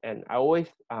fast, and I always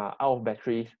out of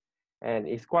batteries, and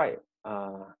it's quite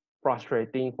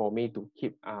frustrating for me to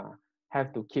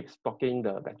have to keep stocking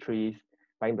the batteries,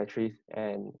 buying batteries,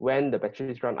 and when the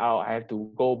batteries run out, I have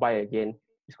to go buy again.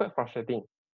 It's quite frustrating.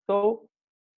 So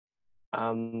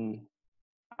um,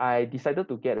 I decided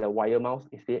to get a wire mouse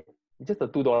instead. It's just a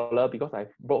 $2 because I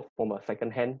bought from a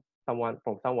second hand someone,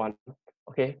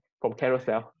 okay, from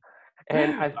Carousel.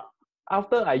 And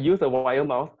after I use a wire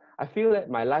mouse, I feel that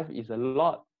my life is a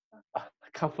lot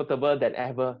comfortable than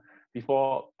ever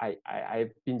before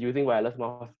I've been using wireless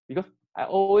mouse, because I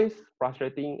always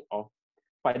frustrating of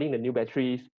finding the new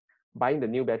batteries, buying the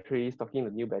new batteries, stocking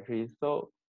the new batteries.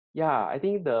 So yeah, I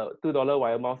think the $2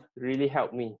 wire mouse really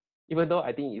helped me. Even though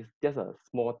I think it's just a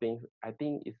small thing, I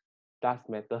think it does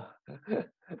matter.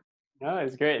 No,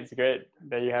 it's great. It's great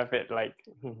that you have it like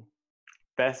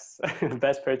best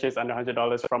best purchase under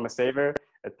 $100 from a saver,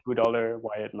 a $2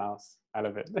 wired mouse. I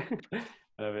love it.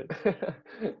 I love it.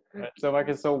 Right. So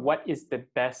Marcus, so what is the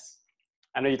best?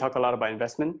 I know you talk a lot about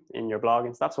investment in your blog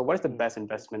and stuff. So what is the best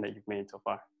investment that you've made so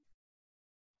far?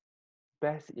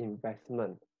 Best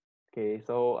investment. Okay,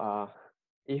 so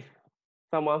if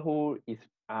someone who is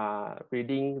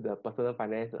reading the personal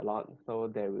finance a lot,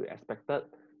 so they will expected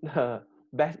the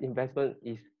best investment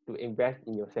is to invest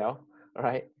in yourself,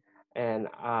 right? And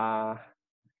I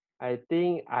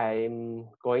think I'm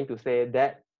going to say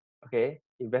that, okay,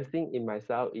 investing in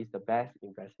myself is the best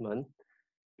investment,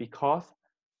 because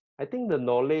I think the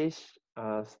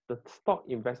stock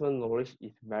investment knowledge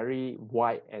is very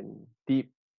wide and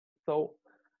deep. So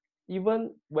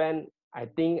even when I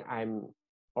think I'm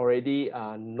already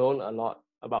known a lot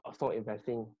about stock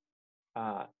investing,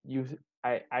 uh, you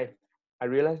I I I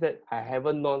realized that I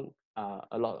haven't known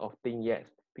a lot of things yet,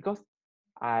 because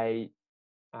I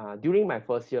during my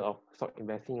first year of stock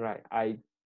investing, right, I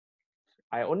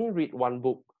only read one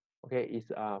book. Okay, it's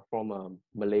from a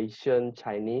Malaysian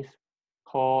Chinese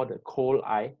called The Cold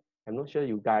Eye. I'm not sure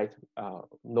you guys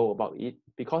know about it,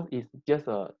 because it's just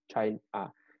a China.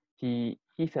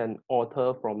 He's an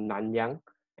author from Nanyang,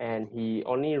 and he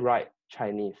only write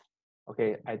Chinese.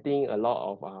 Okay, I think a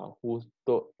lot of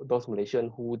those Malaysian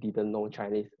who didn't know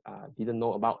Chinese didn't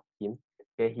know about him.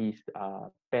 Okay, his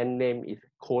pen name is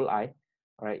Cold Eye.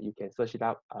 All right, you can search it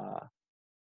up.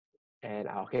 And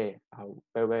okay,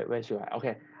 where should I?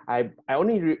 Okay, I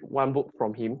only read one book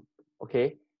from him.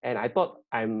 Okay, and I thought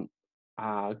I'm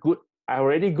good. I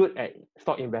already good at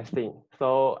stock investing,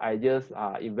 so I just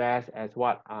invest as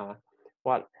what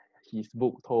his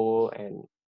book told.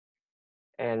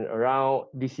 And around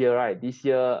this year, right? This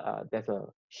year, there's a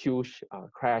huge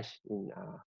crash in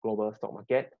global stock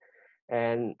market,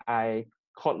 and I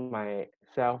caught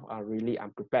myself really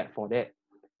unprepared for that.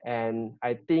 And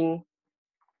I think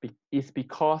it's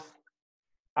because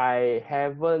I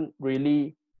haven't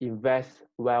really invest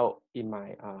well in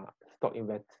my stock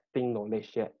investing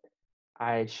knowledge yet.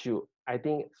 I should. I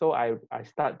think so. I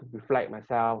start to reflect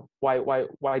myself.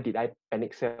 Why did I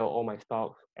panic sell all my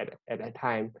stocks at that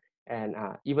time? And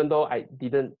even though I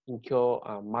didn't incur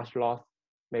much loss,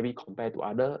 maybe compared to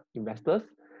other investors,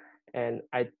 and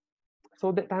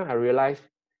so that time I realized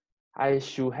I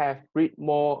should have read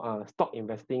more stock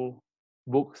investing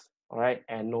books, all right,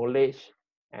 and knowledge,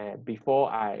 before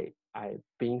I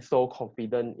being so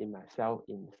confident in myself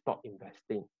in stock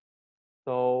investing.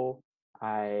 So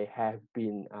I have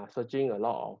been searching a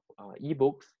lot of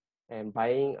ebooks and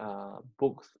buying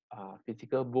books,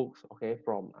 physical books, okay,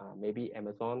 from maybe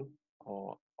Amazon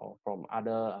or from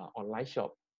other online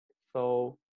shop.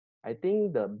 So I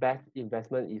think the best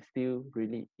investment is still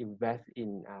really invest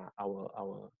in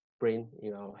our brain,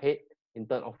 in our head, in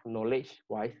terms of knowledge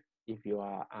wise. If you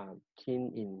are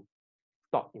keen in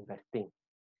stock investing,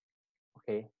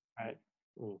 okay. Right.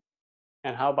 Mm.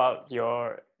 And how about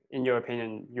in your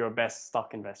opinion, your best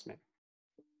stock investment?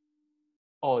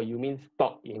 Oh, you mean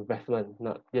stock investment,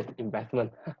 not just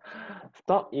investment.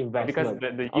 Stock Because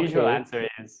investment. the usual Okay. answer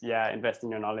is, yeah, invest in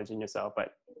your knowledge in yourself.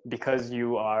 But because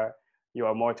you are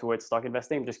more towards stock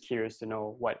investing, I'm just curious to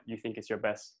know what you think is your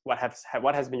best. What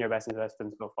has been your best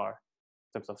investment so far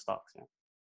in terms of stocks? Yeah.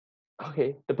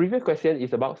 Okay. The previous question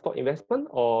is about stock investment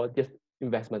or just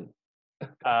investment?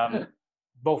 Um,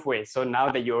 both ways. So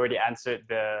now that you already answered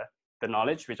the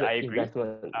knowledge, which I The agree.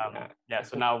 investment. Yeah. Yeah.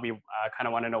 So now we kind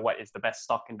of want to know what is the best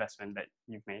stock investment that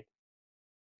you've made.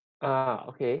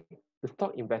 Okay. The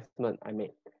stock investment I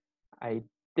made. I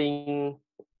think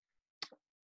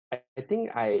I think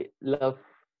I love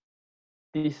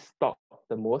this stock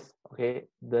the most. Okay.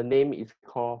 The name is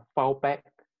called Foundback,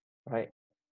 right?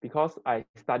 Because I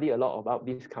study a lot about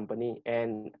this company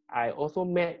and I also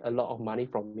made a lot of money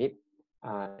from it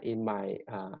in my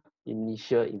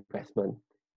initial investment.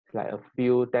 It's like a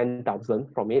few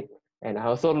 10,000 from it. And I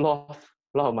also lost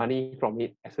a lot of money from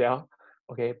it as well.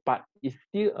 Okay. But it's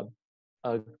still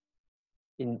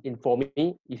in for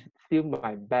me, it's still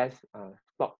my best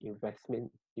stock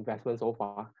investment so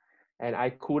far. And I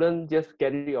couldn't just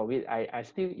get rid of it. I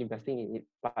still investing in it,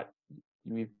 but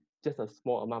with just a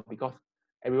small amount because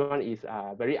everyone is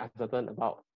very uncertain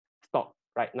about stock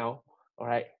right now. All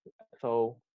right.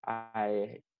 So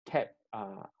I kept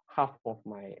half of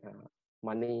my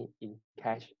money in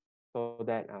cash so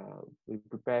that we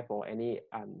prepare for any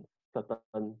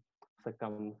uncertain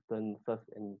circumstances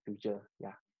in future.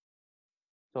 Yeah.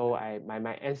 So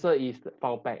my answer is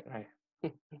found back, right?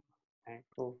 Okay,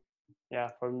 cool. Yeah,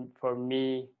 for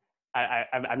me,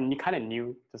 I'm kind of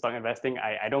new to stock investing.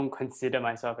 I don't consider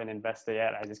myself an investor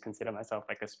yet. I just consider myself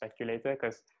like a speculator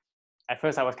because at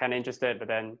first I was kind of interested, but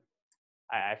then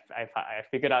I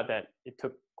figured out that it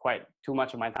took quite too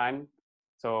much of my time.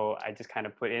 So I just kind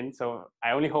of put in. So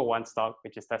I only hold one stock,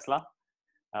 which is Tesla.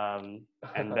 And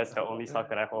that's the only stock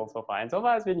that I hold so far. And so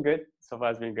far it's been good. So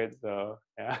far it's been good. So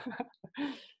yeah.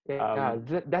 Yeah,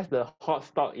 that's the hot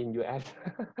stock in US.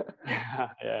 Yeah,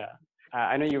 yeah.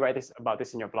 I know you write about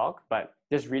this in your blog, but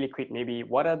just really quick, maybe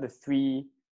what are the 3,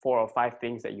 4, or 5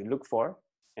 things that you look for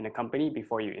in a company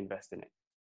before you invest in it?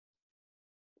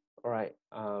 All right.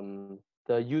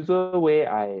 The usual way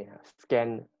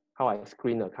how I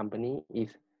screen a company is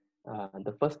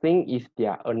the first thing is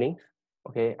their earnings.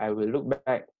 Okay, I will look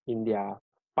back in their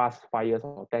past 5 years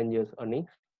or 10 years earnings.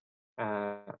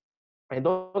 Uh, I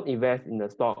don't invest in the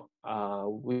stock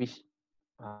which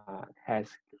has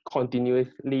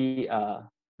continuously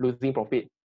losing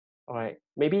profit. All right,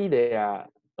 maybe their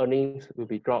earnings will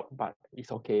be dropped, but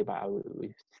it's okay. But I will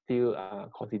still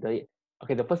consider it.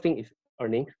 Okay, the first thing is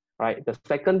earnings. Right. The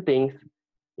second thing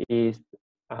is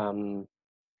um,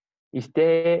 is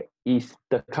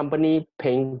the company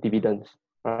paying dividends.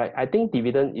 Right. I think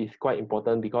dividend is quite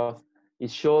important because it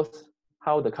shows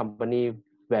how the company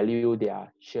value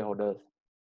their shareholders.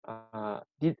 I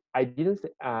didn't say,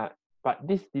 but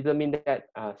this didn't mean that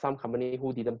some company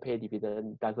who didn't pay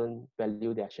dividend doesn't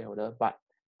value their shareholder. But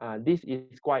this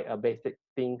is quite a basic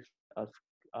thing,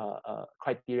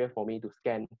 criteria for me to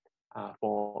scan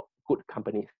for good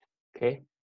companies. Okay.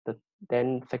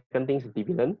 Then second thing is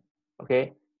dividend.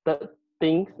 Okay. Third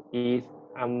thing is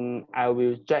I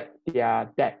will check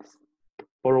their debts,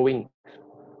 borrowing.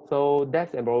 So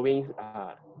debts and borrowings,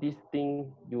 this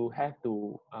thing you have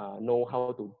to know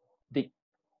how to dig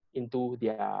into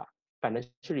their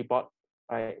financial report.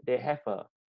 Right, they have a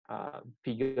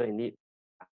figure in it.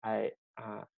 I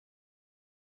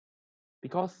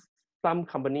because some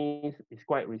companies is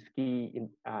quite risky in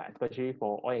especially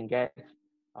for oil and gas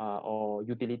or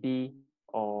utility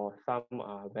or some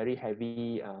very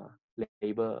heavy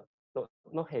labor,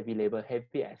 not heavy labor,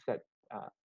 heavy asset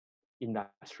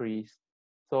industries.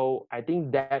 So I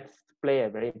think debts play a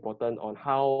very important on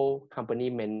how company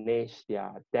manage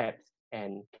their debts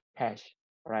and cash,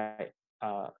 right?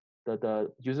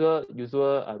 The usual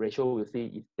ratio we'll see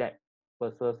is debt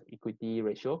versus equity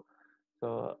ratio.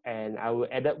 So, and I will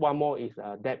add one more is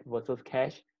debt versus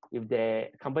cash. If the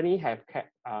company have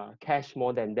cash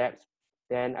more than debts,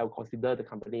 then I will consider the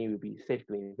company will be safe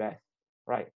to invest,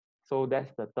 right? So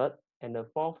that's the third. And the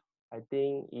fourth, I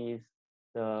think, is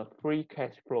the free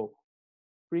cash flow.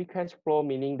 Free cash flow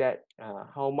meaning that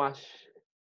how much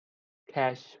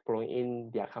cash flowing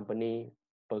in their company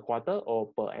per quarter or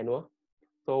per annual.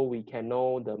 So we can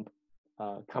know the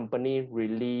company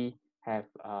really have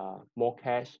more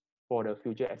cash for the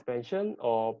future expansion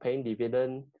or paying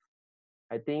dividend.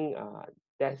 I think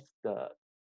that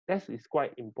is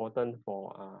quite important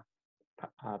for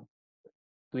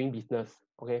doing business,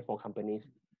 okay, for companies.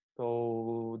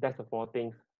 So that's the four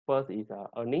things. First is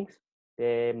earnings.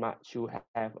 They should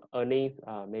have earnings,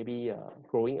 maybe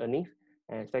growing earnings.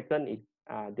 And second is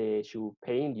they should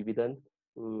paying dividend.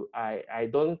 I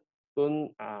don't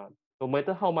no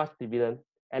matter how much dividend,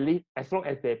 at least as long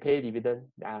as they pay dividend,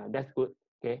 that's good.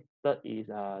 Okay. Third is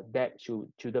debt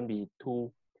shouldn't be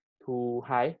too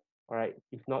high. All right.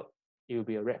 If not, it will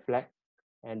be a red flag.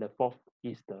 And the fourth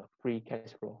is the free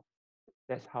cash flow.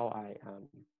 That's how I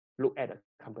look at a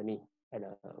company at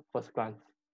a first glance.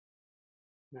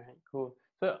 Right, cool.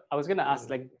 So I was gonna ask,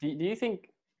 like, do you think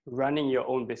running your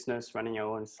own business, running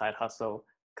your own side hustle,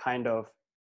 kind of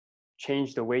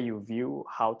changed the way you view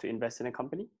how to invest in a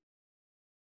company?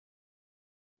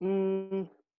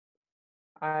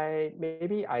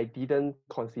 Maybe I didn't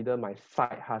consider my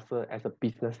side hustle as a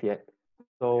business yet.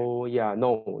 So yeah,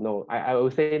 no. I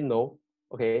will say no.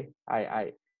 Okay.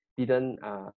 I didn't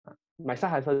my side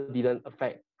hustle didn't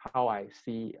affect how I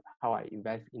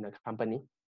invest in a company.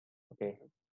 Okay.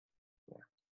 Yeah.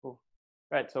 Cool.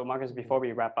 Right. So Marcus, before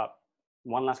we wrap up,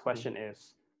 one last question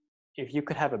is, if you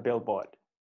could have a billboard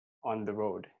on the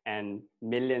road and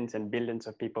millions and billions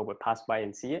of people would pass by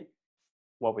and see it,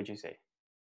 what would you say?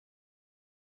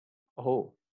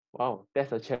 Oh, wow,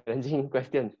 that's a challenging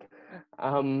question.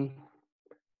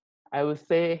 I would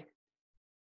say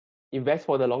invest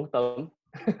for the long term.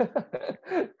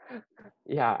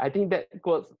 Yeah, I think that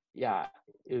quotes, yeah,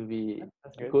 it will be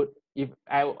good. If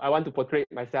I want to portray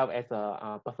myself as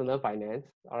a personal finance,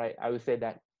 all right, I would say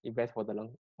that invest for the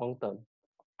long term.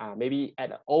 Maybe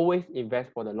always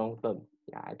invest for the long term.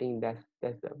 Yeah, I think that's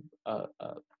a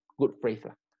good phrase.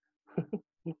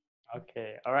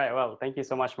 Okay. All right. Well, thank you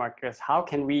so much, Marcus. How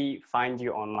can we find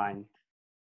you online?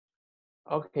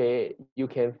 Okay, you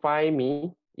can find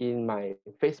me in my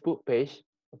Facebook page.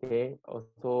 Okay,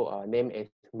 also name is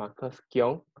Marcus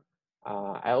Keong.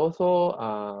 I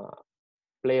also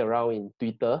play around in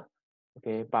Twitter.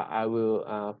 Okay, but I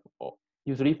will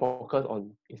usually focus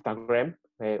on Instagram.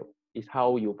 Okay, is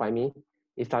how you find me.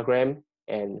 Instagram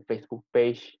and Facebook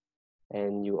page,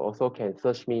 and you also can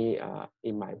search me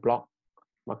in my blog,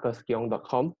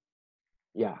 marcuskeong.com.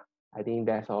 Yeah, I think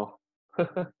that's all.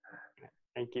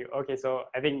 Thank you. Okay, so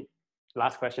I think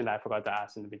last question that I forgot to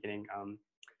ask in the beginning.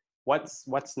 What's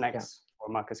next for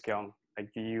Marcus Keong?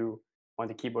 Like, do you want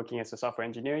to keep working as a software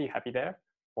engineer? Are you happy there,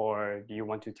 or do you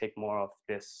want to take more of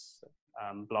this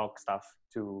blog stuff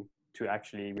to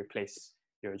actually replace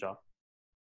your job?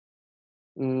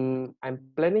 I'm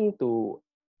planning to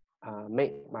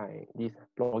make this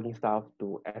blogging stuff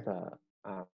to as a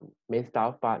main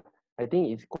stuff, but I think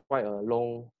it's quite a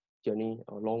long journey,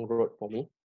 a long road for me.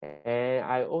 And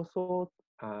I also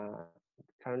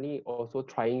currently also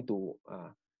trying to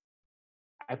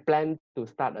I plan to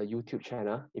start a YouTube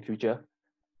channel in future,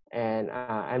 and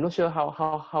I'm not sure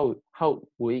how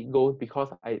will it go, because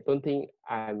I don't think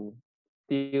I'm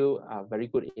still very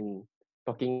good in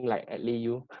talking like at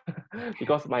you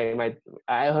because my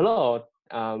I have a lot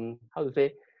of how to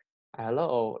say, I have a lot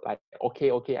of like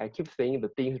okay I keep saying the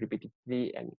things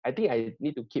repeatedly, and I think I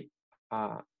need to keep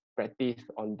practice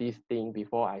on this thing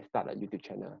before I start a YouTube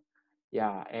channel.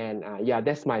 Yeah, and yeah,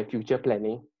 that's my future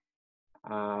planning.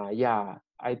 Yeah,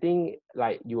 I think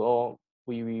like you all,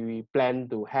 we plan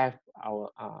to have our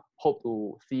hope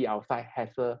to see our side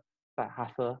hustle,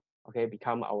 okay,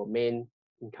 become our main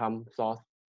income source,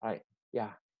 right?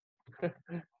 Yeah.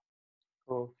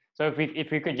 Cool. So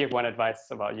if we could give one advice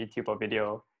about YouTube or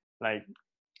video, like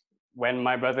when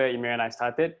my brother Emir and I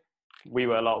started, we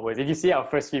were a lot worse. If you see our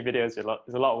first few videos,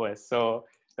 it's a lot worse. So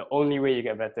the only way you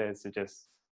get better is to just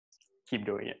keep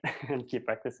doing it and keep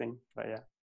practicing. But yeah.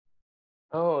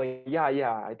 Oh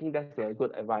yeah. I think that's a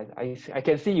good advice. I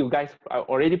can see you guys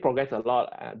already progress a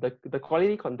lot. The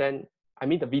quality content, I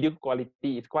mean the video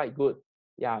quality is quite good.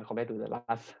 Yeah, compared to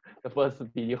the first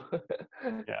video.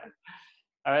 Yeah.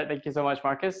 All right. Thank you so much,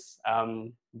 Marcus.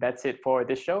 That's it for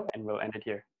this show, and we'll end it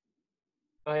here.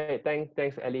 Okay,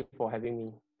 thanks Ellie for having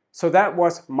me. So that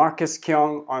was Marcus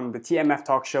Keong on the TMF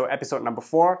Talkshow episode number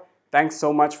 4. Thanks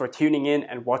so much for tuning in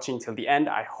and watching till the end.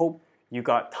 I hope you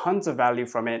got tons of value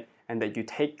from it and that you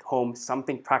take home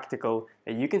something practical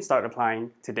that you can start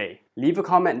applying today. Leave a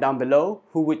comment down below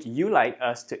who would you like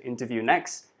us to interview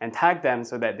next and tag them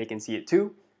so that they can see it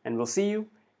too. And we'll see you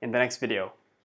in the next video.